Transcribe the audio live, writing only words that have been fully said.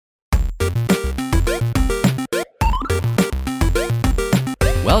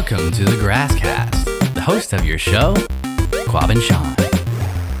Welcome to the Grasscast, the host of your show, Kwab and Shawn.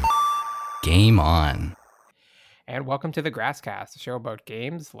 Game on. And welcome to the Grasscast, a show about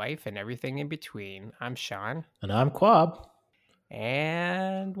games, life, and everything in between. I'm Shawn. And I'm Kwab.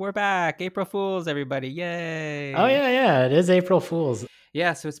 And we're back. April Fools, everybody. Yay. Oh, yeah. It is April Fool's.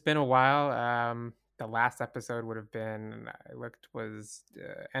 Yeah, so it's been a while. The last episode would have been, was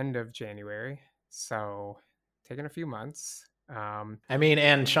end of January. So taking a few months.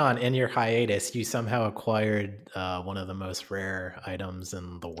 And Shawn, in your hiatus, you somehow acquired one of the most rare items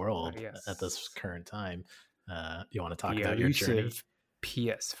in the world at this current time. You want to talk about your journey?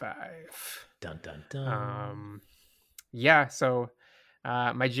 PS5. Dun, dun, dun. Yeah, so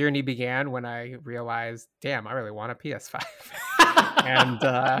my journey began when I realized, damn, I really want a PS5. And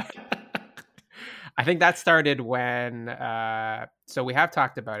I think that started when, so we have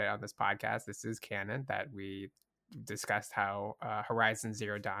talked about it on this podcast. This is canon that we discussed how Horizon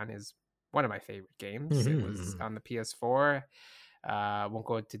Zero Dawn is one of my favorite games. It was on the PS4. Won't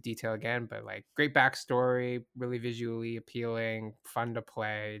go into detail again, but like great backstory, really visually appealing, fun to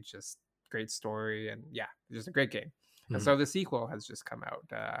play, just great story, and yeah, just a great game. And so the sequel has just come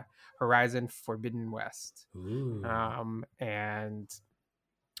out, Horizon Forbidden West. And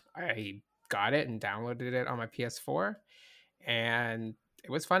I got it and downloaded it on my PS4, and it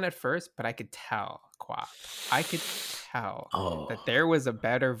was fun at first, but I could tell, Kwab, that there was a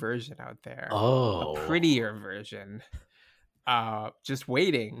better version out there, a prettier version, just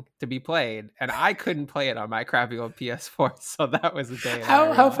waiting to be played, and I couldn't play it on my crappy old PS4. So that was the day.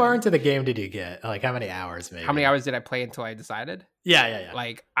 How far into the game did you get? Like how many hours? Maybe. How many hours did I play until I decided? Yeah.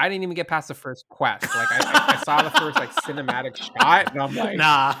 Like I didn't even get past the first quest. Like I saw the first like cinematic shot, and I'm like,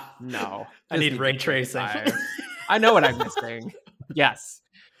 no, I need ray tracing. I know what I'm missing. Yes.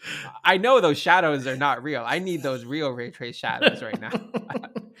 I know those shadows are not real. I need those real ray trace shadows right now.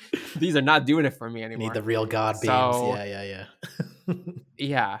 These are not doing it for me anymore. Need the real god beams.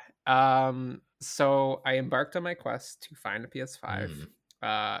 Yeah. So I embarked on my quest to find a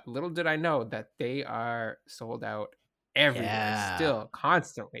PS5. Little did I know that they are sold out everywhere still,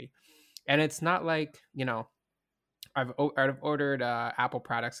 constantly. And it's not like, I've ordered Apple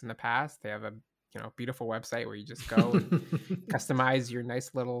products in the past. They have a beautiful website where you just go and customize your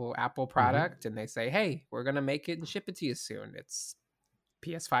nice little Apple product, and they say, hey, we're gonna make it and ship it to you soon. It's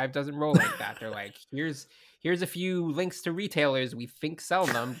PS5 doesn't roll like that. They're like, here's a few links to retailers we think sell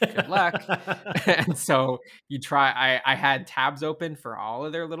them. Good luck. And so you try. I had tabs open for all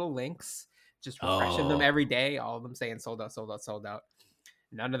of their little links, just refreshing them every day. All of them saying sold out, sold out, sold out.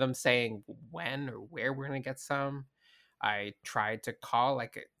 None of them saying when or where we're gonna get some. I tried to call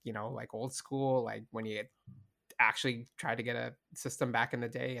like old school, like when you actually tried to get a system back in the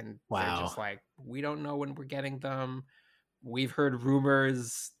day, and they're just like, we don't know when we're getting them. We've heard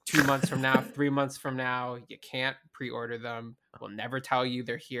rumors 2 months from now, 3 months from now. You can't pre-order them. We'll never tell you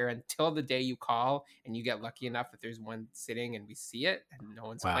they're here until the day you call and you get lucky enough that there's one sitting and we see it and no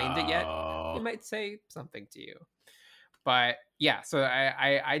one's claimed it yet. They might say something to you. But yeah, so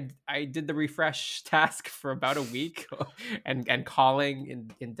I did the refresh task for about a week and calling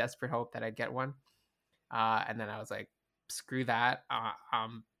in desperate hope that I'd get one. And then I was like, screw that.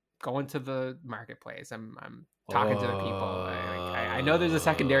 I'm going to the marketplace. I'm talking to the people. I know there's a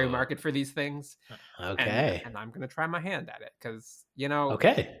secondary market for these things. Okay. And I'm going to try my hand at it because,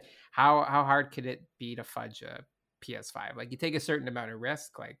 how hard could it be to fudge a PS5? Like you take a certain amount of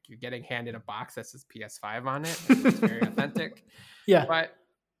risk, like you're getting handed a box that says PS5 on it, and it's very authentic, but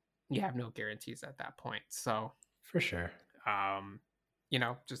you have no guarantees at that point. So for sure,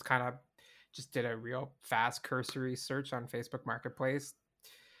 just did a real fast cursory search on Facebook Marketplace.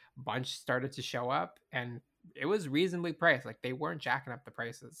 Bunch started to show up, and it was reasonably priced. Like they weren't jacking up the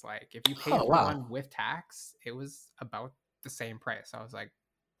prices. Like if you paid for one with tax, it was about the same price. So I was like,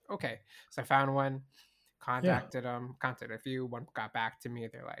 okay. So I found one. Contacted a few. One got back to me.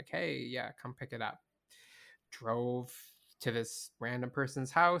 They're like, hey, yeah, come pick it up. Drove to this random person's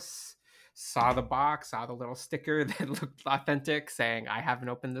house, saw the box, saw the little sticker that looked authentic saying, I haven't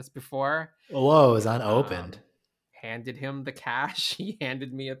opened this before. Whoa, it was unopened. Handed him the cash. He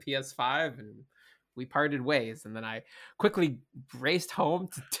handed me a PS5 and we parted ways. And then I quickly raced home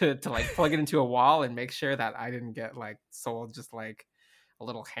to like plug it into a wall and make sure that I didn't get like sold just like a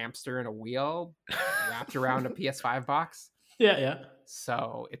little hamster in a wheel wrapped around a PS5 box. Yeah.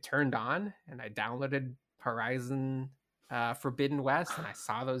 So it turned on and I downloaded Horizon Forbidden West and I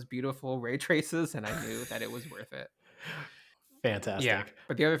saw those beautiful ray traces and I knew that it was worth it. Fantastic. Yeah.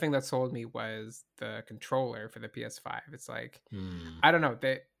 But the other thing that sold me was the controller for the PS5. It's like, I don't know.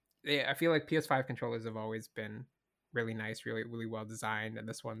 I feel like PS5 controllers have always been really nice, really well designed. And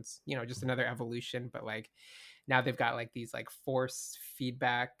this one's, you know, just another evolution, but like now they've got like these like force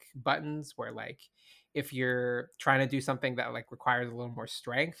feedback buttons where like if you're trying to do something that like requires a little more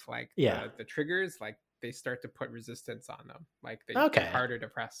strength, like the triggers, like they start to put resistance on them, like they're harder to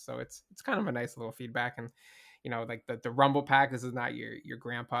press. So it's kind of a nice little feedback. And you know, like the rumble pack, this is not your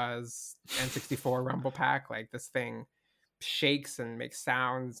grandpa's N64 rumble pack. Like this thing shakes and makes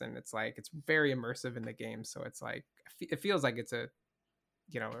sounds, and it's like it's very immersive in the game. So it's like it feels like it's a,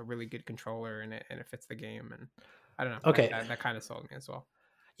 you know, a really good controller, and it fits the game. And I don't know, okay, that kind of sold me as well.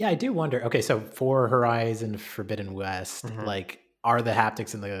 Yeah, I do wonder. Okay, so for Horizon Forbidden West, like, are the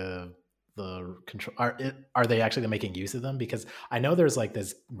haptics in the control, are they actually making use of them? Because I know there's like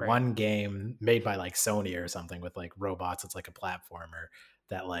this one game made by like Sony or something with like robots. It's like a platformer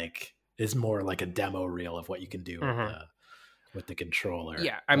that like is more like a demo reel of what you can do with the controller.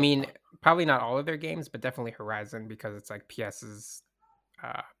 Yeah, I mean, probably not all of their games, but definitely Horizon, because it's like PS's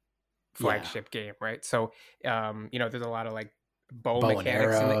flagship game, right? So you know, there's a lot of like bow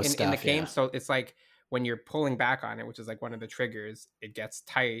mechanics in the game. So it's like when you're pulling back on it, which is like one of the triggers, it gets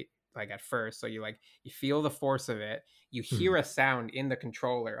tight like at first. So you feel the force of it. You hear a sound in the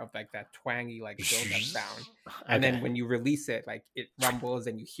controller of like that twangy like build-up sound, and then when you release it, like it rumbles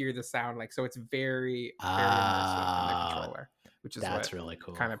and you hear the sound. Like, so it's very immersive in the controller, which is that's really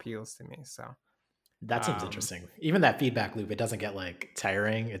cool. Kind of appeals to me. So that seems interesting. Even that feedback loop, it doesn't get like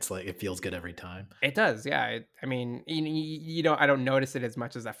tiring. It's like it feels good every time. It does, yeah. I mean, you know, I don't notice it as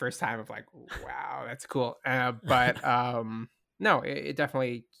much as that first time of like, wow, that's cool. But no, it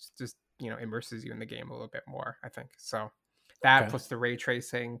definitely just, you know, immerses you in the game a little bit more, I think. So that plus the ray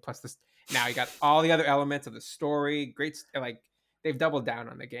tracing, plus this, now you got all the other elements of the story. Great, like they've doubled down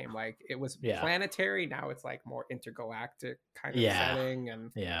on the game. Like it was planetary, now it's like more intergalactic kind of setting,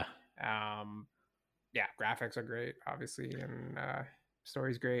 and graphics are great, obviously, and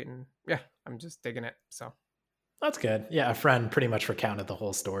story's great, and I'm just digging it. So that's good. Yeah, a friend pretty much recounted the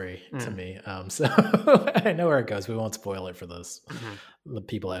whole story to me, so I know where it goes. We won't spoil it for those the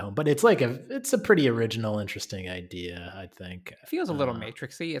people at home, but it's like it's a pretty original, interesting idea. I think it feels a little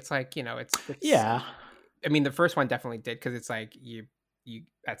Matrixy. It's like, you know, it's I mean, the first one definitely did, because it's like you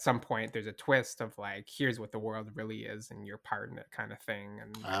at some point there's a twist of like, here's what the world really is and you're part in it kind of thing,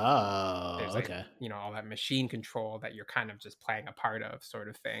 and like, there's like, you know, all that machine control that you're kind of just playing a part of, sort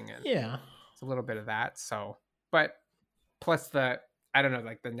of thing. And it's a little bit of that. So, but plus the, I don't know,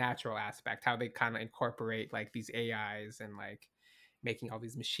 like the natural aspect, how they kind of incorporate like these AIs and like making all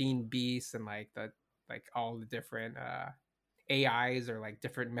these machine beasts, and like all the different AIs are like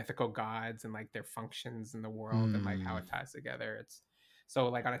different mythical gods, and like their functions in the world, and like how it ties together. It's so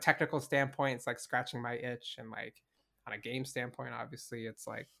like on a technical standpoint, it's like scratching my itch, and like on a game standpoint, obviously it's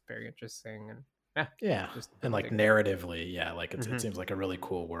like very interesting, and just and like narratively, like it seems like a really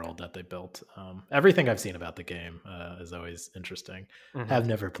cool world that they built. Everything I've seen about the game is always interesting. Have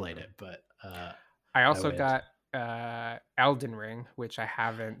never played it, but I also got Elden Ring, which I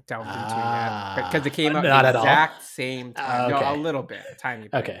haven't delved into yet, because it came out the exact same time. No, a little bit, a tiny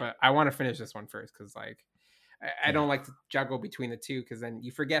bit. But I want to finish this one first, because like I don't like to juggle between the two, because then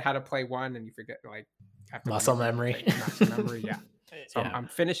you forget how to play one, and you forget like muscle memory. So I'm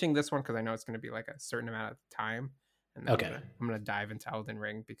finishing this one because I know it's going to be like a certain amount of time, and then I'm gonna dive into Elden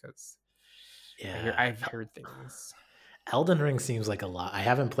Ring, because I've heard things. Elden Ring seems like a lot. I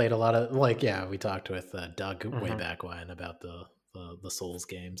haven't played a lot of, like, we talked with Doug way back when about the Souls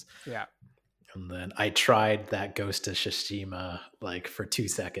games. Yeah. And then I tried that Ghost of Tsushima like for 2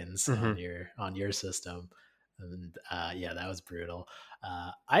 seconds on your system. And that was brutal.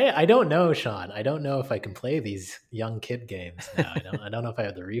 I don't know, Sean. I don't know if I can play these young kid games now. I don't know if I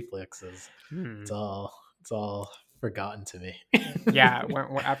have the reflexes. It's all forgotten to me.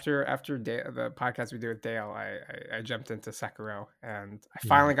 After the podcast we did with Dale, I jumped into Sekiro, and I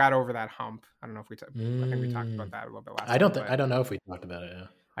finally got over that hump. I don't know if I think we talked about that a little bit last time. I don't know if we talked about it.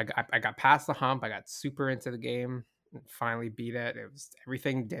 I got past the hump. I got super into the game and finally beat it. It was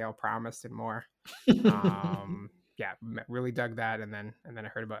everything Dale promised and more. Really dug that, and then I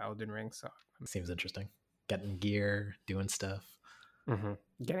heard about Elden Ring, so seems interesting. Getting gear, doing stuff.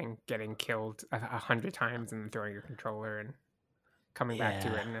 Getting killed 100 times and then throwing your controller and coming back to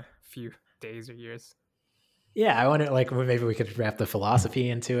it in a few days or years. I wonder, like, maybe we could wrap the philosophy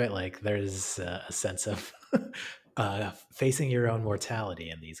into it. Like, there's a sense of facing your own mortality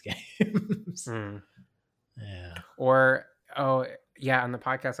in these games. Or on the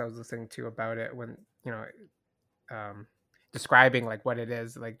podcast I was listening to about it, when, you know, describing like what it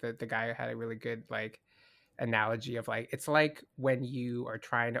is, like the guy had a really good like analogy of like, it's like when you are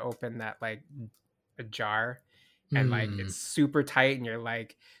trying to open that like a jar, and like it's super tight and you're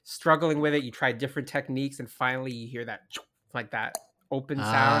like struggling with it. You try different techniques and finally you hear that like that open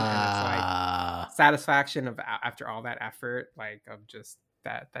sound, and it's like satisfaction of after all that effort, like of just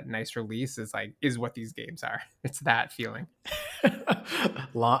that nice release is what these games are. It's that feeling.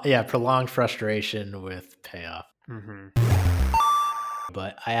 Prolonged frustration with payoff.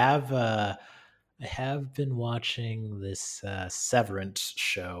 But I have been watching this Severance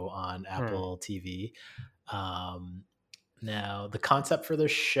show on Apple TV. Now, the concept for the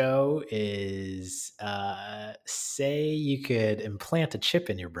show is say you could implant a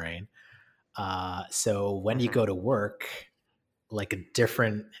chip in your brain. So when you go to work, like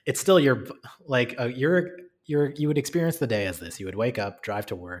it's still you would experience the day as this. You would wake up, drive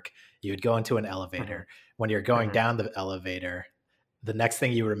to work, you would go into an elevator. When you're going down the elevator, the next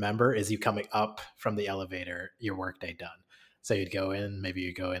thing you remember is you coming up from the elevator, your workday done. So you'd go in,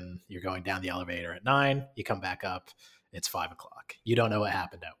 you're going down the elevator at 9, you come back up, it's 5 o'clock. You don't know what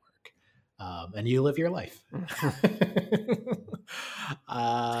happened at work. And you live your life. It's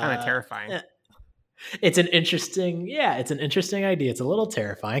kind of terrifying. It's an interesting idea. It's a little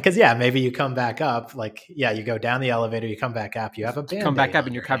terrifying because maybe you come back up, you go down the elevator, you come back up, you have a band-aid, come back up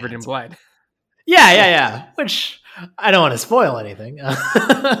and you're covered in blood. Yeah. Which I don't want to spoil anything.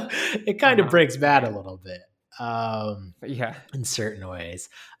 It kind of breaks bad a little bit. In certain ways.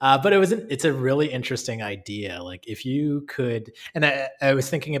 But it's a really interesting idea. Like if you could, and I was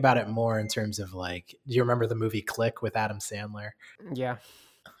thinking about it more in terms of like, do you remember the movie Click with Adam Sandler? Yeah.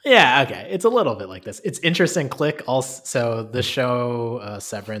 Yeah, okay. It's a little bit like this. It's interesting. Click also. So the show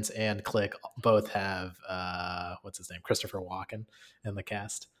Severance and Click both have what's his name, Christopher Walken in the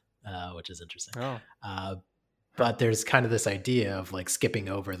cast, which is interesting. But there's kind of this idea of like skipping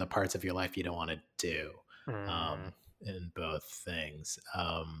over the parts of your life you don't want to do in both things.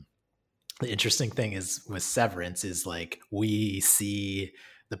 The interesting thing is with Severance is like we see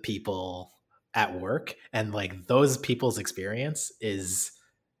the people at work, and like those people's experience is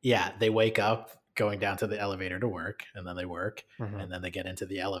they wake up going down to the elevator to work, and then they work, and then they get into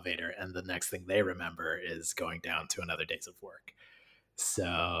the elevator, and the next thing they remember is going down to another days of work.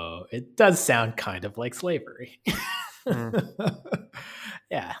 So it does sound kind of like slavery.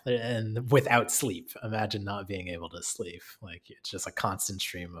 Yeah, and without sleep. Imagine not being able to sleep. Like it's just a constant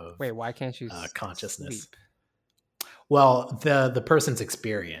stream of why can't you consciousness sleep? Well, the person's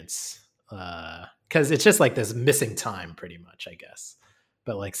experience, because it's just like this missing time pretty much, I guess.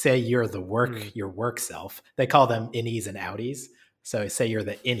 But like say you're your work self, they call them innies and outies. So say you're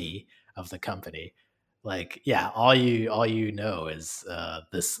the innie of the company, like all you know is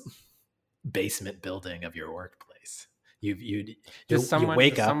this basement building of your workplace. You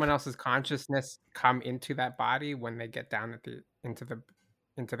wake up. Someone else's consciousness come into that body when they get down into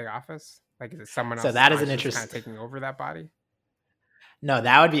the office? Like, is it someone else? So that is an interesting kind of taking over that body? No,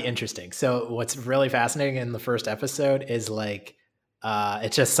 that would be interesting. So what's really fascinating in the first episode is like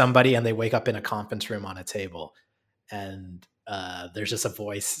it's just somebody, and they wake up in a conference room on a table, and there's just a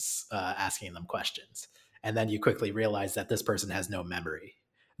voice asking them questions, and then you quickly realize that this person has no memory.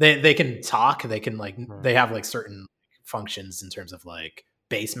 They can talk, they can they have like certain functions in terms of like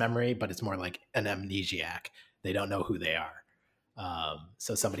base memory, but it's more like an amnesiac. They don't know who they are.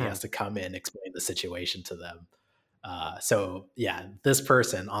 So somebody has to come in, explain the situation to them. So this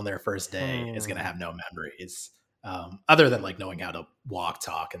person on their first day is going to have no memories, other than like knowing how to walk,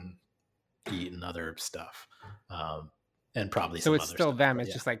 talk, and eat and other stuff. And probably so some it's other still stuff, them.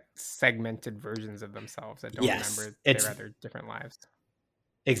 It's just like segmented versions of themselves that don't remember their other different lives.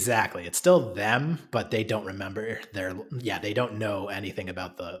 Exactly. It's still them, but they don't remember they don't know anything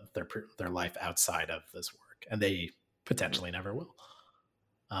about their life outside of this work, and they potentially never will.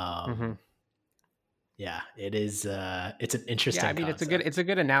 Yeah, it is. It's an interesting. Yeah, I mean, concept. it's a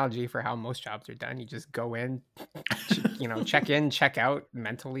good analogy for how most jobs are done. You just go in, check in, check out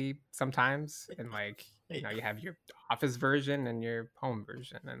mentally sometimes, and like you have your office version and your home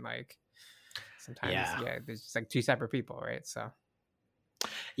version, and like sometimes there's just like two separate people, right? So.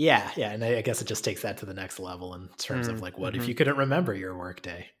 Yeah, and I guess it just takes that to the next level in terms of like, what if you couldn't remember your work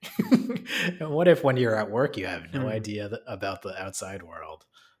day? What if when you're at work you have no idea about the outside world?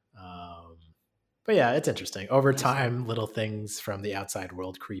 But yeah, it's interesting. Over time, little things from the outside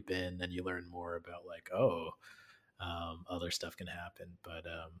world creep in, and you learn more about like, other stuff can happen. But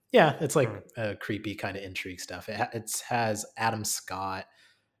it's like creepy kind of intrigue stuff. It has Adam Scott.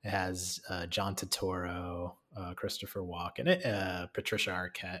 It has John Turturro, Christopher Walken, Patricia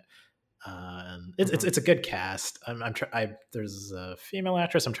Arquette. And it's a good cast. There's a female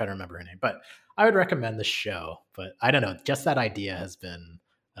actress. I'm trying to remember her name, but I would recommend the show. But I don't know, just that idea has been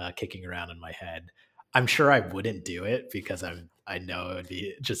kicking around in my head. I'm sure I wouldn't do it because I know it would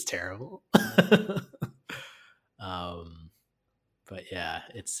be just terrible. But yeah,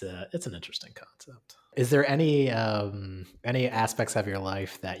 it's an interesting concept. Is there any aspects of your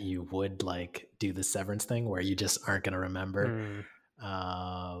life that you would like do the Severance thing where you just aren't going to remember?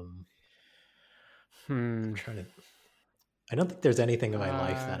 I'm trying to. I don't think there's anything in my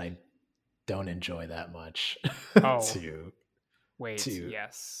life that I don't enjoy that much.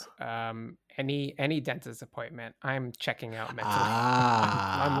 Yes. Any dentist appointment, I'm checking out mentally.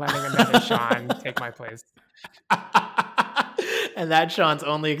 I'm letting another Shawn take my place. And that's Shawn's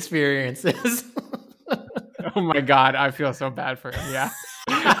only experiences. Oh my god, I feel so bad for him. Yeah,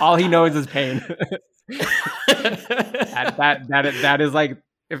 all he knows is pain. that is like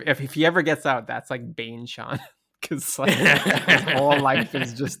if he ever gets out, that's like Bane Shawn, because like his whole life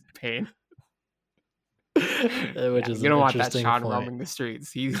is just pain. Which is you don't want that Shawn roaming the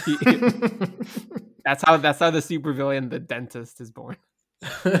streets. He that's how the supervillain, the dentist, is born.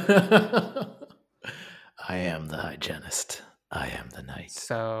 I am the hygienist. I am the knight.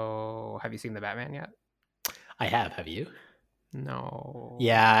 So, have you seen the Batman yet? I have. Have you? No.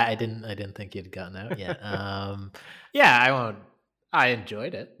 Yeah, I didn't think you'd gotten out yet. Yeah, I won't. I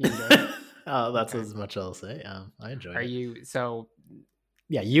enjoyed it. You enjoyed it? That's as much I'll say. I enjoyed it. Are you so?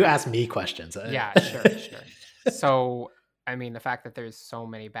 Yeah, you asked me questions. Yeah, sure. So, I mean, the fact that there's so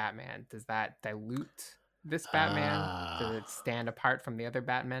many Batman, does that dilute this Batman? Does it stand apart from the other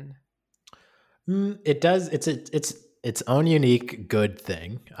Batmen? It does. It's its own unique good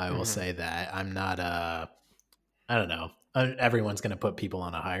thing. I will say that. I'm not I don't know. Everyone's going to put people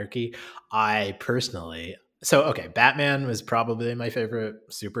on a hierarchy. I personally, Batman was probably my favorite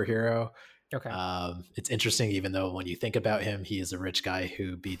superhero. Okay. It's interesting, even though when you think about him, he is a rich guy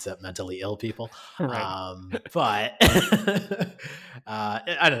who beats up mentally ill people. Right. But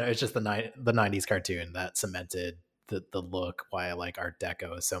I don't know. It's just the 90s cartoon that cemented the look. Why I like Art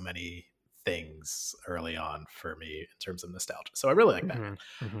Deco so many things early on for me in terms of nostalgia. So I really like Batman.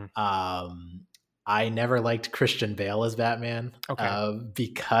 I never liked Christian Bale as Batman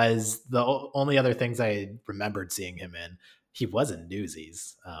because the only other things I remembered seeing him in, he was in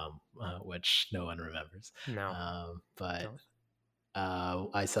Newsies, which no one remembers. No. But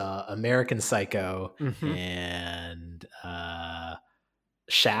I saw American Psycho and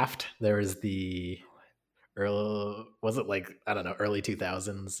Shaft. There was the early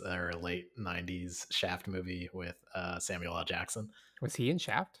 2000s or late 90s Shaft movie with Samuel L. Jackson. Was he in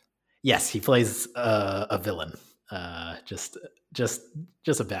Shaft? Yes, he plays a villain. Just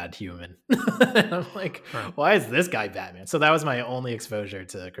a bad human. And I'm like, why is this guy Batman? So that was my only exposure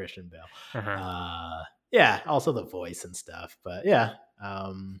to Christian Bale. Yeah, also the voice and stuff. But yeah,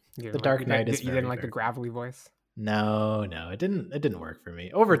 the Dark Knight is. You didn't like the gravelly voice? No, it didn't work for me.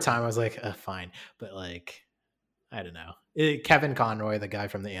 Over time, I was like, fine, but like, I don't know. Kevin Conroy, the guy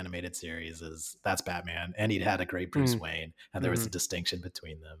from the animated series, that's Batman, and he'd had a great Bruce Wayne, and there was a distinction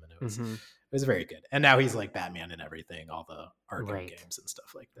between them, and it was very good. And now he's like Batman and everything, all the Arkham games and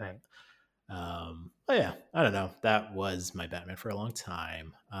stuff like that. But yeah, I don't know. That was my Batman for a long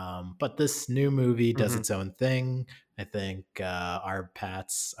time. But this new movie does its own thing. I think our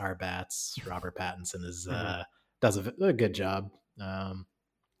Bats, Robert Pattinson does a good job.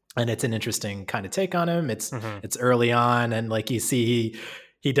 And it's an interesting kind of take on him. It's early on, and like you see,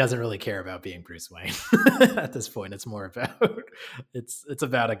 he doesn't really care about being Bruce Wayne at this point. It's more about it's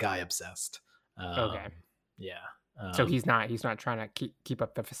about a guy obsessed. Yeah. So he's not trying to keep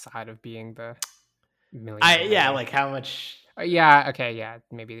up the facade of being the millionaire. Like how much?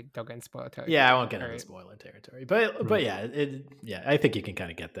 Maybe don't get in spoiler territory. Yeah, I won't get into spoiler territory, but yeah, I think you can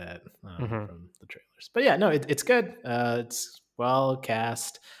kind of get that from the trailers. But yeah, no, it's good. It's well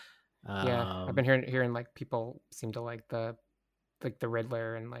cast. I've been hearing like people seem to like the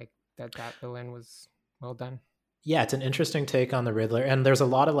Riddler, and like that villain was well done. Yeah, it's an interesting take on the Riddler, and there's a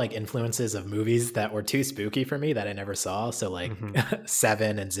lot of like influences of movies that were too spooky for me that I never saw. So like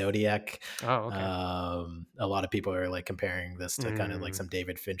Seven and Zodiac. Oh, okay. A lot of people are like comparing this to kind of like some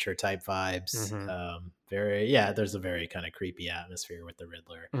David Fincher type vibes. There's a very kind of creepy atmosphere with the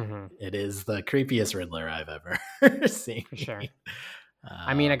Riddler. It is the creepiest Riddler I've ever seen. For sure.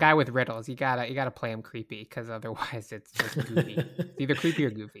 I mean, a guy with riddles, you gotta play him creepy, because otherwise it's just goofy. It's either creepy or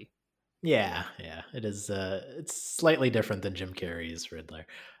goofy. Yeah, it is. It's slightly different than Jim Carrey's Riddler,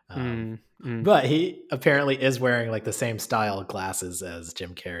 but he apparently is wearing like the same style glasses as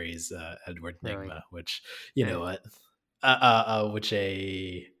Jim Carrey's Edward Nygma, which which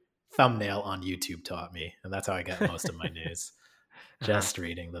a thumbnail on YouTube taught me, and that's how I get most of my news. Just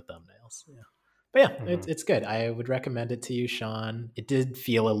reading the thumbnails. Yeah. But yeah, it's good. I would recommend it to you, Sean. It did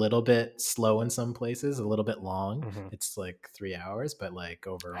feel a little bit slow in some places, a little bit long. It's like 3 hours, but like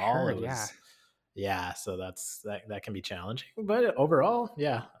overall, it was so that can be challenging. But overall,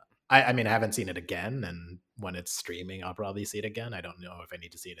 yeah. I mean, I haven't seen it again, and when it's streaming, I'll probably see it again. I don't know if I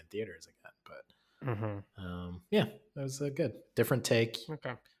need to see it in theaters again, but yeah, it was a good different take.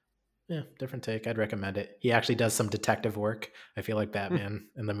 Okay. Yeah, different take. I'd recommend it. He actually does some detective work. I feel like Batman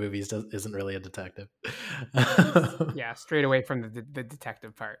in the movies isn't really a detective. Yeah, straight away from the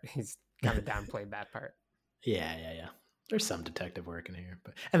detective part. He's kind of downplayed that part. Yeah. There's some detective work in here,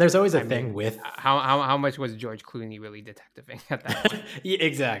 and there's always a thing with how much was George Clooney really detectiving at that point? Yeah,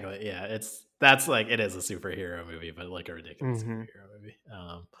 exactly. Yeah, that's like it is a superhero movie, but like a ridiculous superhero movie.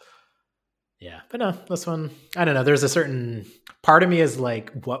 Yeah, but no, this one, I don't know. There's a certain part of me is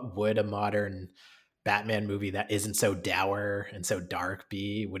like, what would a modern Batman movie that isn't so dour and so dark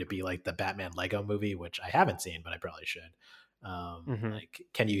be? Would it be like the Batman Lego movie, which I haven't seen, but I probably should? Like,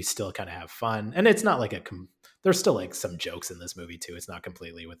 can you still kind of have fun? And it's not like there's still like some jokes in this movie too. It's not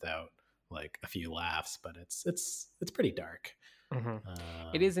completely without like a few laughs, but it's pretty dark.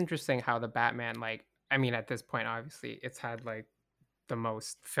 It is interesting how the Batman, like, I mean, at this point, obviously, it's had like the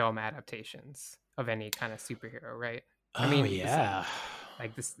most film adaptations of any kind of superhero, right? I mean, yeah.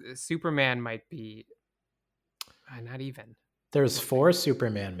 Like this Superman might be not even. There's 4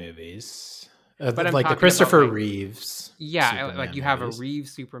 Superman movies, but I'm like the Christopher Reeves. Yeah, Superman like you have a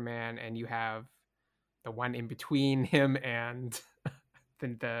Reeves Superman, and you have the one in between him and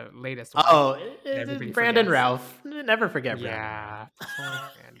the latest one. Oh, Brandon Routh. Never forget Brandon. Yeah,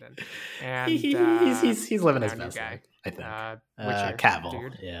 Brandon. And he's living his best life, I think. Witcher, Cavill.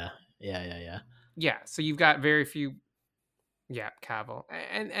 dude. Yeah. Yeah, so you've got very few. Yeah, Cavill,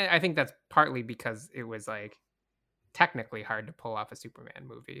 and I think that's partly because it was like technically hard to pull off a Superman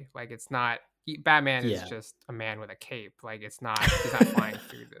movie. Like it's not. Batman is just a man with a cape. Like he's not flying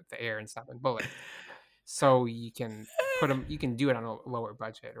through the air and stopping bullets. So you can you can do it on a lower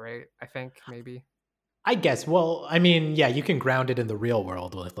budget, right? I think maybe. I guess. Well, I mean, yeah, you can ground it in the real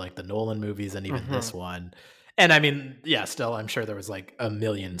world with like the Nolan movies and even this one. And I mean, yeah, still, I'm sure there was like a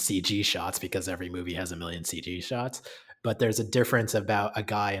million CG shots because every movie has a million CG shots. But there's a difference about a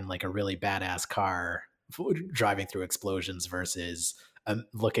guy in like a really badass car driving through explosions versus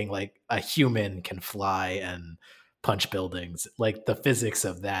looking like a human can fly and punch buildings. Like the physics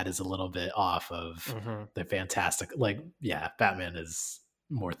of that is a little bit off of the fantastic. Like, yeah, Batman is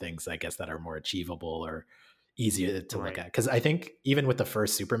more things, I guess, that are more achievable or easier to look at. Because I think even with the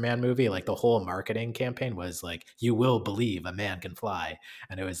first Superman movie, like the whole marketing campaign was like, you will believe a man can fly.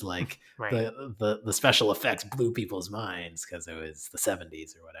 And it was like the special effects blew people's minds because it was the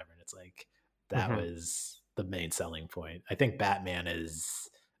 70s or whatever. And it's like, that was the main selling point. I think Batman is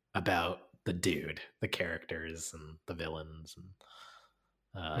about the dude, the characters and the villains.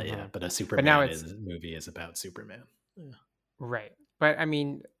 And, yeah, but a Superman movie is about Superman. Yeah. Right. But I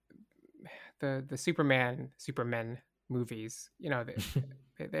mean, the Superman movies, you know,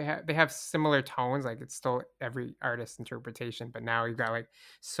 they have similar tones. Like it's still every artist's interpretation, but now you've got like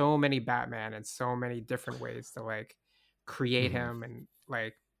so many Batman and so many different ways to like create him and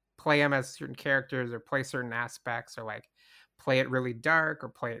like play him as certain characters or play certain aspects or like play it really dark or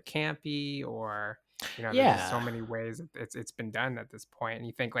play it campy or you know there's so many ways it's been done at this point, and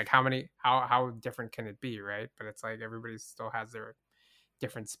you think like how different can it be, right? But it's like everybody still has their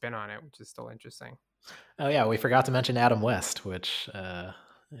different spin on it, which is still interesting. Oh yeah, we forgot to mention Adam West, which I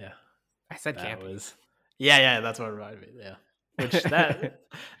said campy. Yeah, that's what reminded me. Yeah, which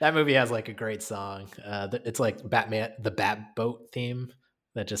that movie has like a great song. It's like Batman, the Bat Boat theme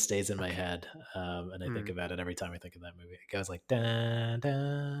that just stays in my head, and I think about it every time I think of that movie. It goes like da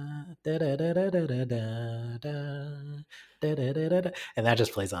da da da da da da da da da da, and that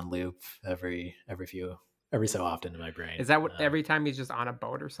just plays on loop every so often in my brain. Is that what every time he's just on a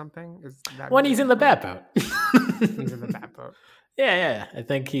boat or something? Is that when he's in the Bat Boat? He's in the Bat Boat. Yeah. I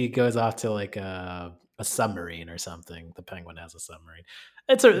think he goes off to like a submarine or something. The Penguin has a submarine.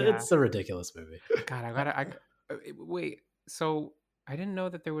 It's a ridiculous movie. God, I wait. So I didn't know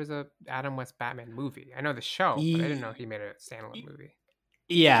that there was a Adam West Batman movie. I know the show, but I didn't know he made a standalone movie.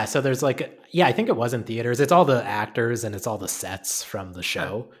 Yeah, so there's like, I think it was in theaters. It's all the actors and it's all the sets from the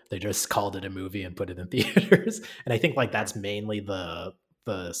show. They just called it a movie and put it in theaters. And I think like that's mainly the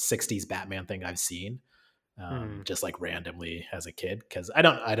 60s Batman thing I've seen, just like randomly as a kid, because I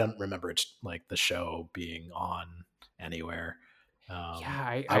don't remember like the show being on anywhere.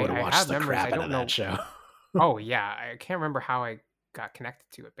 I would have watched the crap out of that show. Oh yeah, I can't remember how I got connected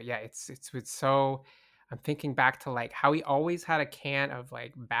to it, but yeah, it's so I'm thinking back to like how he always had a can of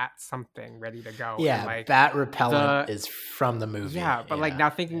like bat something ready to go. Yeah, and, like bat repellent is from the movie. Yeah, but like now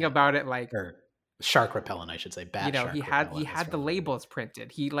thinking about it, like or shark repellent, I should say. Bat shark repellent. He had the labels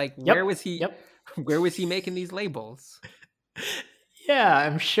printed. He like Yep, where was he? Yep. Where was he making these labels? Yeah,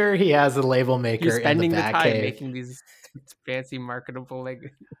 I'm sure he has a label maker. He's spending in the time cave. making these fancy marketable like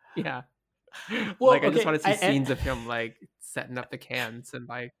yeah. Well, like I just okay, want to see scenes of him like setting up the cans and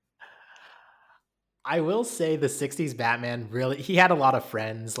like. I will say the 60s Batman really, he had a lot of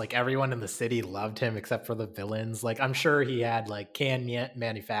friends. Like everyone in the city loved him except for the villains. Like I'm sure he had like can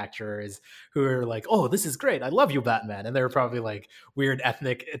manufacturers who were like, oh, this is great. I love you, Batman. And they were probably like weird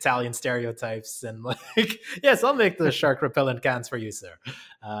ethnic Italian stereotypes and like, yes, I'll make the shark repellent cans for you, sir.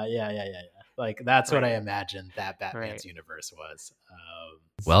 Yeah. Like that's what I imagined that Batman's universe was.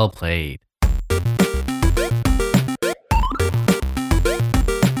 Well played.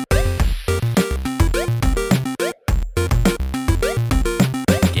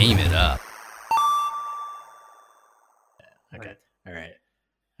 Game it up. Okay. All right.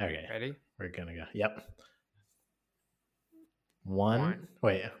 Okay. Ready? We're gonna go. Yep. One.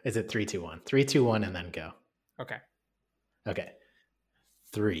 Wait, is it 3, 2, 1? 3, 2, 1, and then go. Okay.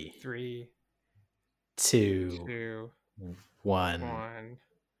 3, 3, 2, 1.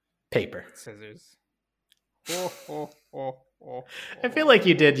 Paper. Scissors. I feel like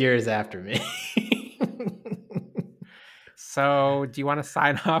you did yours after me. So, do you want to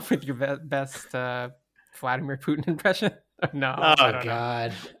sign off with your best Vladimir Putin impression? No. Oh I don't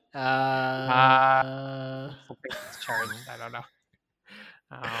God. Charged. I don't know.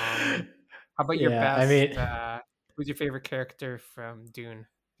 How about your best? I mean, who's your favorite character from Dune?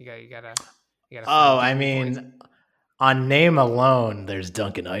 You gotta. Oh, I mean, on name alone, there's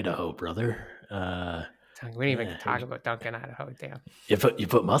Duncan, Idaho, brother. We didn't even talk about Duncan, Idaho. Damn. You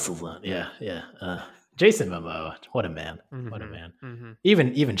put muscles on. Yeah. Jason Momoa, what a man! Mm-hmm. What a man! Mm-hmm.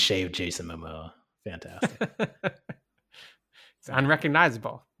 Even shaved Jason Momoa, fantastic. It's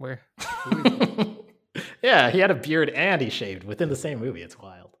unrecognizable. Yeah, he had a beard and he shaved within the same movie. It's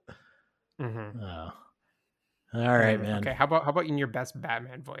wild. Mm-hmm. Oh, all right, man. Okay, how about in your best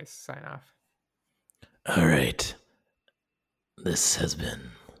Batman voice? Sign off. All right, this has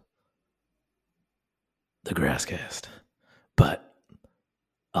been the Grasscast, but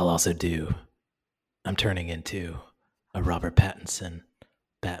I'll also do. I'm turning into a Robert Pattinson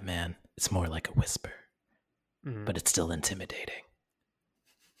Batman. It's more like a whisper, but it's still intimidating.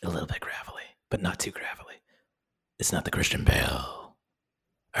 A little bit gravelly, but not too gravelly. It's not the Christian Bale.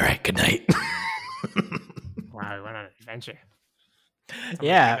 All right, good night. Wow, we went on an adventure.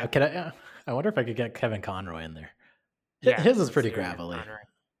 Yeah, I wonder if I could get Kevin Conroy in there. Yeah, his is pretty gravelly.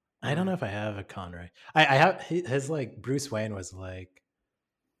 I don't know if I have a Conroy. I have his like Bruce Wayne was like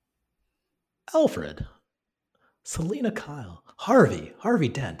Alfred, Selena Kyle, Harvey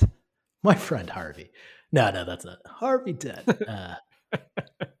Dent, my friend Harvey. No, that's not Harvey Dent.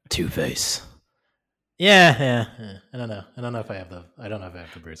 Two-Face. Yeah. I don't know if I have the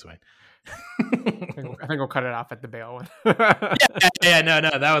Bruce Wayne. I think we'll cut it off at the Bale one. yeah, no,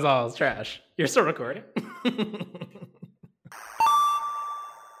 that was all trash. You're still recording.